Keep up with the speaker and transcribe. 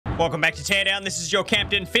Welcome back to Teardown. This is your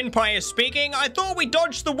Captain Fynnpire speaking. I thought we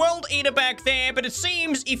dodged the World Eater back there, but it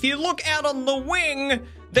seems if you look out on the wing,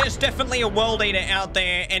 there's definitely a World Eater out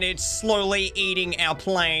there, and it's slowly eating our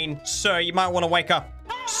plane. Sir, you might want to wake up.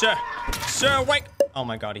 Sir, wake... Oh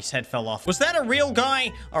my god, his head fell off. Was that a real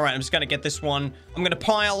guy? All right, I'm just gonna get this one. I'm gonna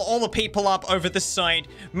pile all the people up over this side.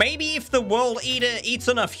 Maybe if the World Eater eats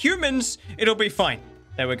enough humans, it'll be fine.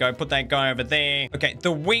 There we go. Put that guy over there. Okay,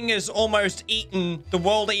 the wing is almost eaten. The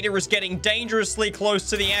World Eater is getting dangerously close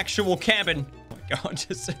to the actual cabin. Oh my god,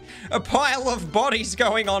 just a pile of bodies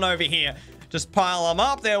going on over here. Just pile them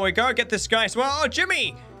up. There we go. Get this guy as well. Oh,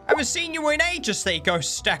 Jimmy! I haven't seen you in ages. There you go.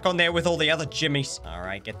 Stack on there with all the other Jimmys. All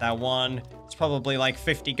right, get that one. It's probably like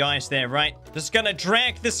 50 guys there, right? Just gonna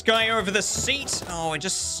drag this guy over the seat. Oh, I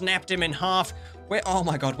just snapped him in half. Where? Oh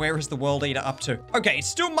my god, where is the World Eater up to? Okay, it's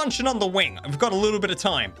still munching on the wing. I've got a little bit of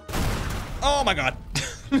time. Oh my god.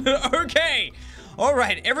 Okay. All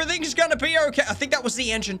right, everything's gonna be okay. I think that was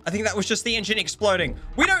the engine. I think that was just the engine exploding.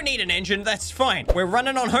 We don't need an engine. That's fine. We're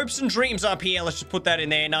running on hopes and dreams up here. Let's just put that in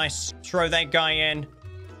there. Nice. Throw that guy in.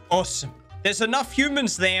 Awesome. There's enough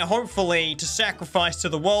humans there, hopefully, to sacrifice to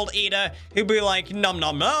the World Eater. He'll be like, nom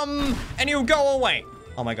nom nom, and he'll go away.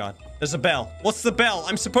 Oh my god. There's a bell. What's the bell?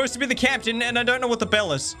 I'm supposed to be the captain, and I don't know what the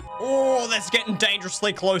bell is. Oh, that's getting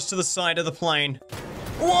dangerously close to the side of the plane.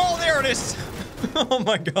 Whoa, there it is. Oh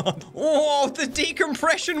my god. Whoa, the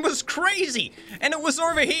decompression was crazy. And it was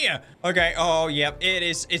over here. Okay, oh, yep, it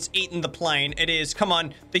is. It's eating the plane. It is. Come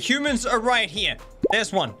on. The humans are right here.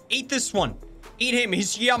 There's one. Eat this one. Eat him.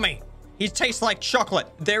 He's yummy. He tastes like chocolate.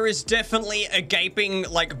 There is definitely a gaping,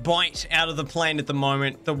 like, bite out of the plane at the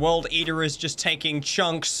moment. The World Eater is just taking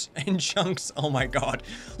chunks and chunks. Oh my god.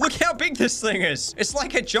 Look how big this thing is. It's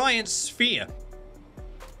like a giant sphere.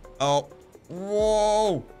 Oh.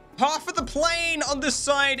 Whoa. Half of the plane on this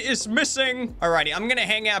side is missing. Alrighty, I'm gonna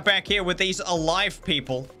hang out back here with these alive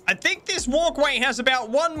people. I think this walkway has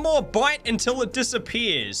about one more bite until it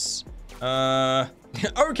disappears.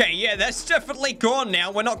 Okay, yeah, that's definitely gone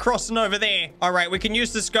now. We're not crossing over there. All right, we can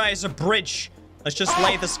use this guy as a bridge. Let's just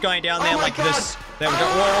lay this guy down there like this. There we go.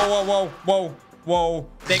 Whoa, whoa, whoa, whoa, whoa.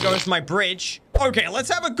 There goes my bridge. Okay, let's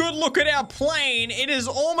have a good look at our plane. It is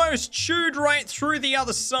almost chewed right through the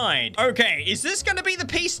other side. Okay, is this going to be the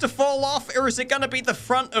piece to fall off, or is it going to be the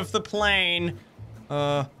front of the plane?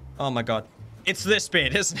 Oh my god. It's this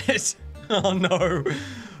bit, isn't it? Oh, no.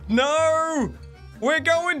 No! We're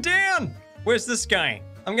going down! Where's this guy?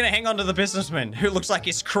 I'm gonna hang on to the businessman who looks like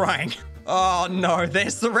he's crying. Oh no,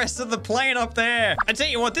 there's the rest of the plane up there. I tell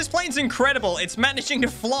you what, this plane's incredible. It's managing to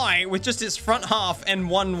fly with just its front half and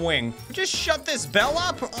one wing. Just shut this bell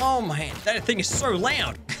up. Oh man, that thing is so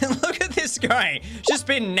loud. Look at this guy. Just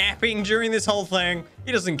been napping during this whole thing.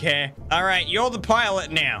 He doesn't care. All right, you're the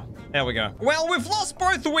pilot now. There we go. Well, we've lost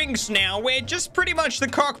both wings now. We're just pretty much the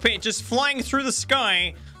cockpit, just flying through the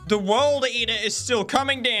sky. The World Eater is still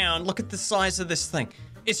coming down. Look at the size of this thing.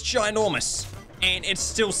 It's ginormous. And it's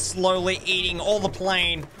still slowly eating all the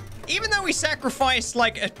plane. Even though we sacrificed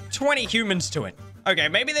like 20 humans to it. Okay,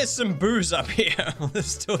 maybe there's some booze up here. There's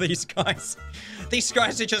still these guys. These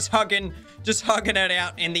guys are just hugging it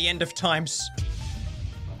out in the end of times.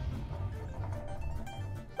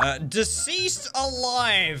 Deceased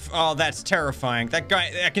alive. Oh, that's terrifying. That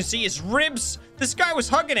guy, I can see his ribs. This guy was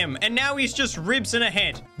hugging him, and now he's just ribs in a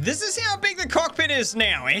head. This is how big the cockpit is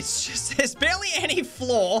now. It's just, there's barely any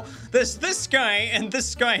floor. There's this guy, and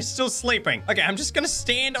this guy is still sleeping. Okay, I'm just gonna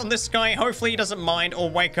stand on this guy. Hopefully he doesn't mind or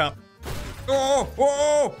wake up. Oh,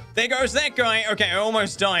 whoa, there goes that guy. Okay, I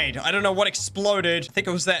almost died. I don't know what exploded. I think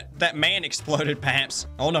it was that man exploded, perhaps.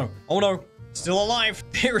 Oh no, oh no. Still alive.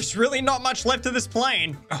 There is really not much left of this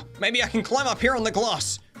plane. Oh, maybe I can climb up here on the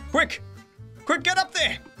glass. Quick. Quick, get up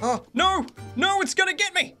there. Oh, no. No, it's gonna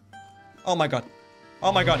get me. Oh my god.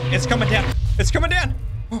 Oh my god. It's coming down. It's coming down.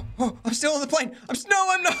 Oh, I'm still on the plane. No,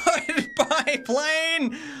 I'm not. Bye,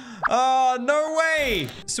 plane. Oh, no way.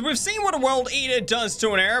 So we've seen what a World Eater does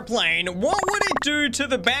to an airplane. What would it do to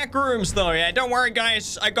the back rooms, though? Yeah, don't worry,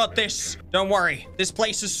 guys. I got this. Don't worry. This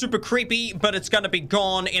place is super creepy, but it's gonna be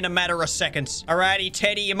gone in a matter of seconds. Alrighty,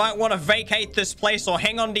 Teddy, you might want to vacate this place or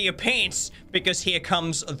hang on to your pants, because here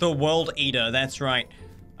comes the World Eater. That's right.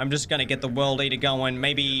 I'm just gonna get the World Eater going.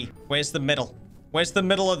 Maybe, where's the middle? Where's the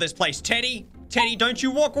middle of this place? Teddy? Teddy, don't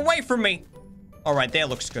you walk away from me. All right, there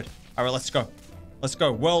looks good. All right, let's go. Let's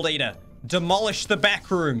go. World Eater. Demolish the back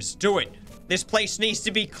rooms. Do it. This place needs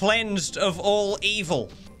to be cleansed of all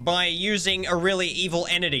evil by using a really evil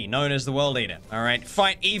entity known as the World Eater. All right,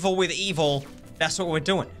 fight evil with evil. That's what we're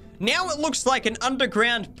doing. Now it looks like an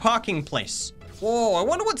underground parking place. Whoa, I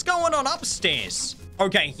wonder what's going on upstairs.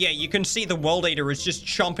 Okay, yeah, you can see the World Eater is just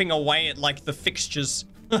chomping away at, like, the fixtures.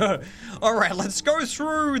 All right, let's go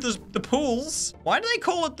through the pools. Why do they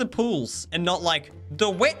call it the pools and not, like, the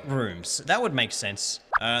wet rooms? That would make sense.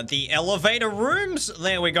 The elevator rooms.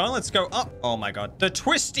 There we go. Let's go up. Oh, my God. The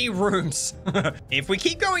twisty rooms. If we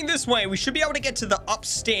keep going this way, we should be able to get to the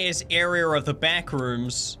upstairs area of the back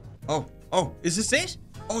rooms. Oh, is this it?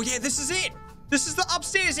 Oh, yeah, this is it. This is the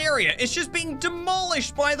upstairs area. It's just being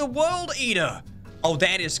demolished by the World Eater. Oh,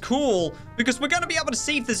 that is cool, because we're going to be able to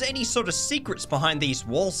see if there's any sort of secrets behind these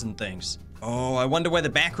walls and things. Oh, I wonder where the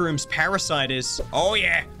backroom's parasite is. Oh,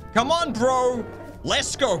 yeah. Come on, bro.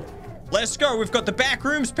 Let's go. Let's go. We've got the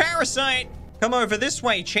backroom's parasite. Come over this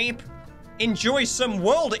way, champ. Enjoy some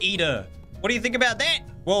World Eater. What do you think about that?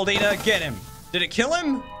 World Eater, get him. Did it kill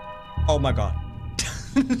him? Oh, my God.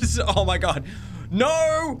 Oh, my God.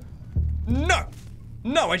 No. No.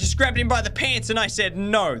 No, I just grabbed him by the pants and I said,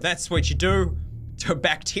 no, that's what you do. To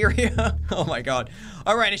bacteria. Oh my God.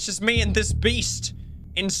 All right, it's just me and this beast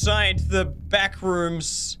inside the back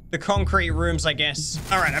rooms, the concrete rooms, I guess.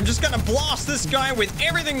 All right, I'm just gonna blast this guy with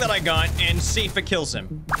everything that I got and see if it kills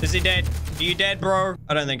him. Is he dead? Are you dead, bro?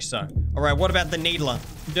 I don't think so. All right, what about the needler?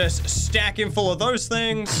 Just stack him full of those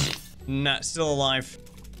things. Nah, still alive.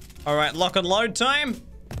 All right, lock and load time.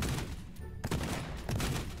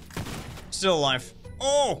 Still alive.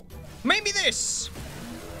 Oh, maybe this.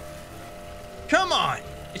 Come on.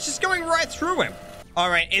 It's just going right through him. All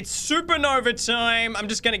right, it's supernova time. I'm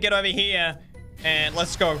just going to get over here and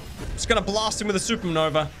let's go. Just going to blast him with a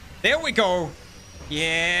supernova. There we go.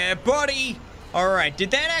 Yeah, buddy. All right,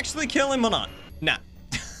 did that actually kill him or not? Nah.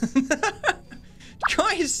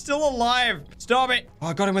 Guy is still alive. Stop it. Oh,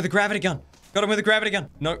 I got him with a gravity gun. Got him with a gravity gun.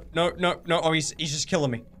 No. Oh, he's just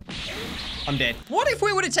killing me. I'm dead. What if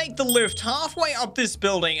we were to take the lift halfway up this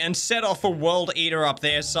building and set off a World Eater up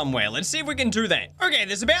there somewhere? Let's see if we can do that. Okay,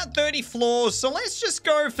 there's about 30 floors, so let's just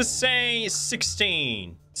go for, say,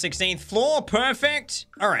 16. 16th floor, perfect.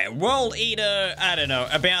 All right, World Eater, I don't know,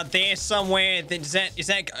 about there somewhere.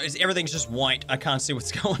 Is everything's just white? I can't see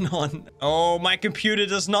what's going on. Oh, my computer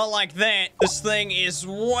does not like that. This thing is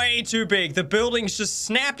way too big. The building's just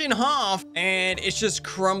snapped in half and it's just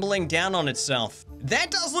crumbling down on itself.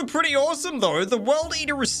 That does look pretty awesome, though. The World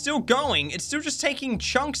Eater is still going. It's still just taking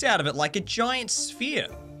chunks out of it like a giant sphere.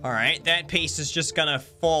 All right, that piece is just gonna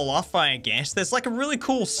fall off, I guess. There's like a really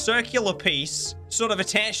cool circular piece sort of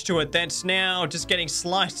attached to it that's now just getting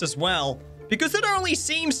sliced as well. Because it only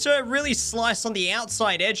seems to really slice on the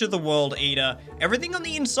outside edge of the World Eater. Everything on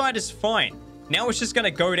the inside is fine. Now it's just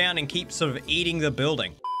gonna go down and keep sort of eating the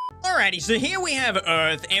building. Alrighty, so here we have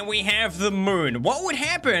Earth and we have the moon. What would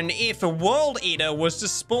happen if a World Eater was to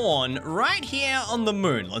spawn right here on the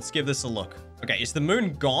moon? Let's give this a look. Okay, is the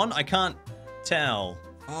moon gone? I can't tell.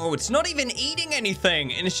 Oh, it's not even eating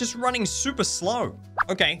anything and it's just running super slow.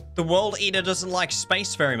 Okay, the World Eater doesn't like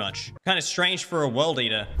space very much. Kind of strange for a World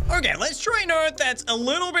Eater. Okay, let's try an Earth that's a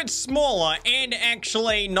little bit smaller and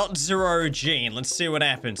actually not 0G. Let's see what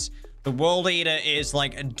happens. The World Eater is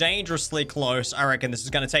like dangerously close. I reckon this is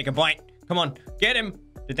gonna take a bite. Come on, get him.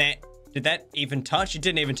 Did that even touch? It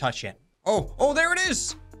didn't even touch yet. Oh, there it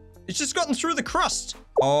is. It's just gotten through the crust.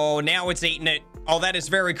 Oh, now it's eating it. Oh, that is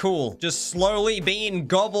very cool. Just slowly being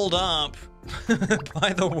gobbled up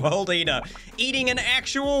by the World Eater. Eating an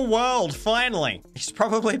actual world, finally. He's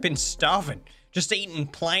probably been starving. Just eating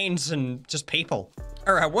planes and just people.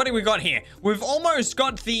 All right, what do we got here? We've almost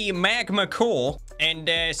got the magma core and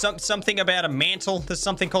something about a mantle. There's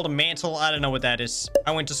something called a mantle. I don't know what that is.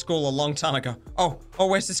 I went to school a long time ago. Oh,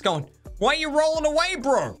 where's this going? Why are you rolling away,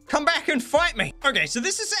 bro? Come back and fight me. Okay, so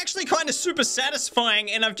this is actually kind of super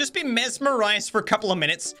satisfying and I've just been mesmerized for a couple of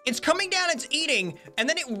minutes. It's coming down, it's eating, and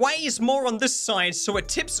then it weighs more on this side, so it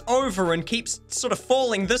tips over and keeps sort of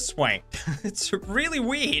falling this way. It's really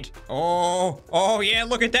weird. Oh yeah,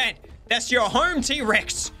 look at that. That's your home,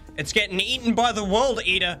 T-Rex. It's getting eaten by the World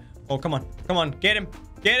Eater. Oh, come on, get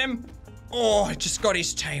him. Oh, I just got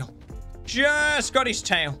his tail. Just got his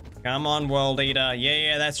tail. Come on, World Eater.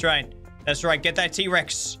 Yeah, that's right. That's right, get that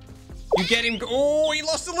T-Rex. You get him. Oh, he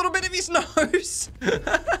lost a little bit of his nose.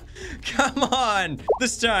 Come on.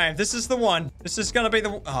 This time, this is the one. This is gonna be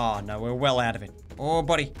the... Oh, no, we're well out of it. Oh,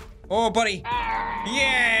 buddy.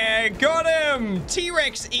 Yeah, got him.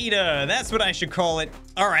 T-Rex Eater. That's what I should call it.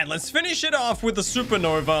 All right, let's finish it off with the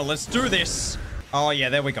supernova. Let's do this. Oh, yeah,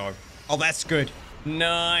 there we go. Oh, that's good.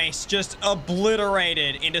 Nice. Just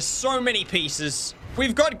obliterated into so many pieces.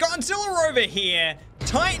 We've got Godzilla over here,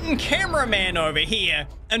 Titan Camerman over here.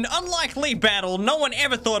 An unlikely battle. No one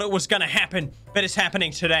ever thought it was gonna happen, but it's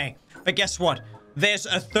happening today. But guess what? There's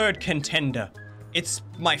a third contender. It's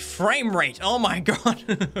my frame rate. Oh my god.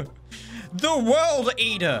 The World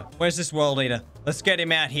Eater. Where's this World Eater? Let's get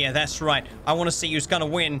him out here. That's right. I want to see who's gonna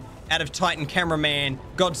win out of Titan Camerman,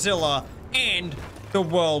 Godzilla, and the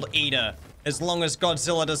World Eater. As long as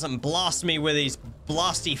Godzilla doesn't blast me with his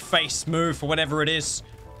blasty face move or whatever it is.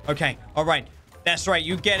 Okay, all right. That's right.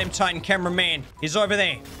 You get him, Titan Cameraman. He's over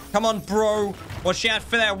there. Come on, bro. Watch out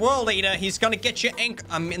for that World Eater. He's gonna get your ink.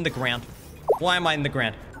 I'm in the ground. Why am I in the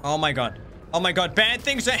ground? Oh my god. Oh my god. Bad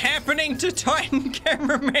things are happening to Titan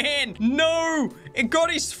Cameraman. No. It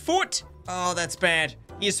got his foot. Oh, that's bad.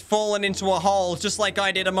 He's fallen into a hole just like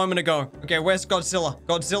I did a moment ago. Okay, where's Godzilla?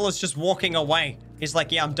 Godzilla's just walking away. He's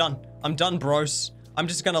like, yeah, I'm done. I'm done, bros. I'm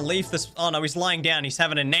just gonna leave this. Oh no, he's lying down. He's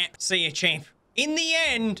having a nap. See you, champ. In the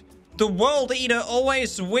end, the World Eater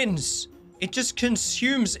always wins. It just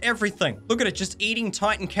consumes everything. Look at it, just eating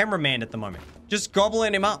Titan Cameraman at the moment. Just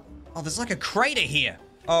gobbling him up. Oh, there's like a crater here.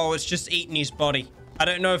 Oh, it's just eating his body. I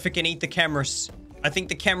don't know if it can eat the cameras. I think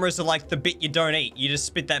the cameras are like the bit you don't eat. You just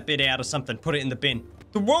spit that bit out or something, put it in the bin.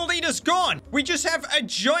 The World Eater's gone. We just have a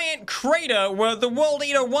giant crater where the World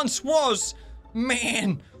Eater once was.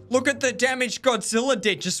 Man, look at the damage Godzilla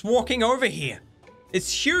did just walking over here.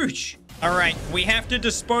 It's huge. All right, we have to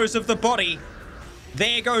dispose of the body.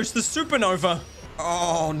 There goes the supernova.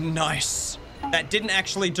 Oh, nice. That didn't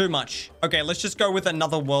actually do much. Okay, let's just go with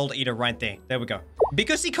another World Eater right there. There we go.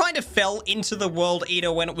 Because he kind of fell into the World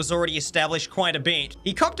Eater when it was already established quite a bit,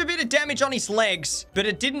 he copped a bit of damage on his legs, but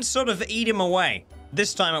it didn't sort of eat him away.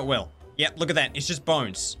 This time it will. Yep, look at that. It's just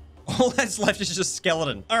bones. All that's left is just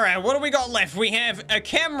skeleton. All right, what do we got left? We have a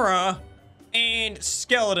camera and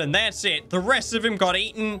skeleton. That's it. The rest of him got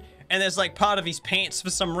eaten. And there's like part of his pants for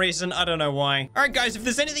some reason. I don't know why. All right, guys, if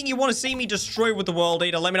there's anything you want to see me destroy with the World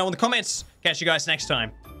Eater, let me know in the comments. Catch you guys next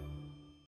time.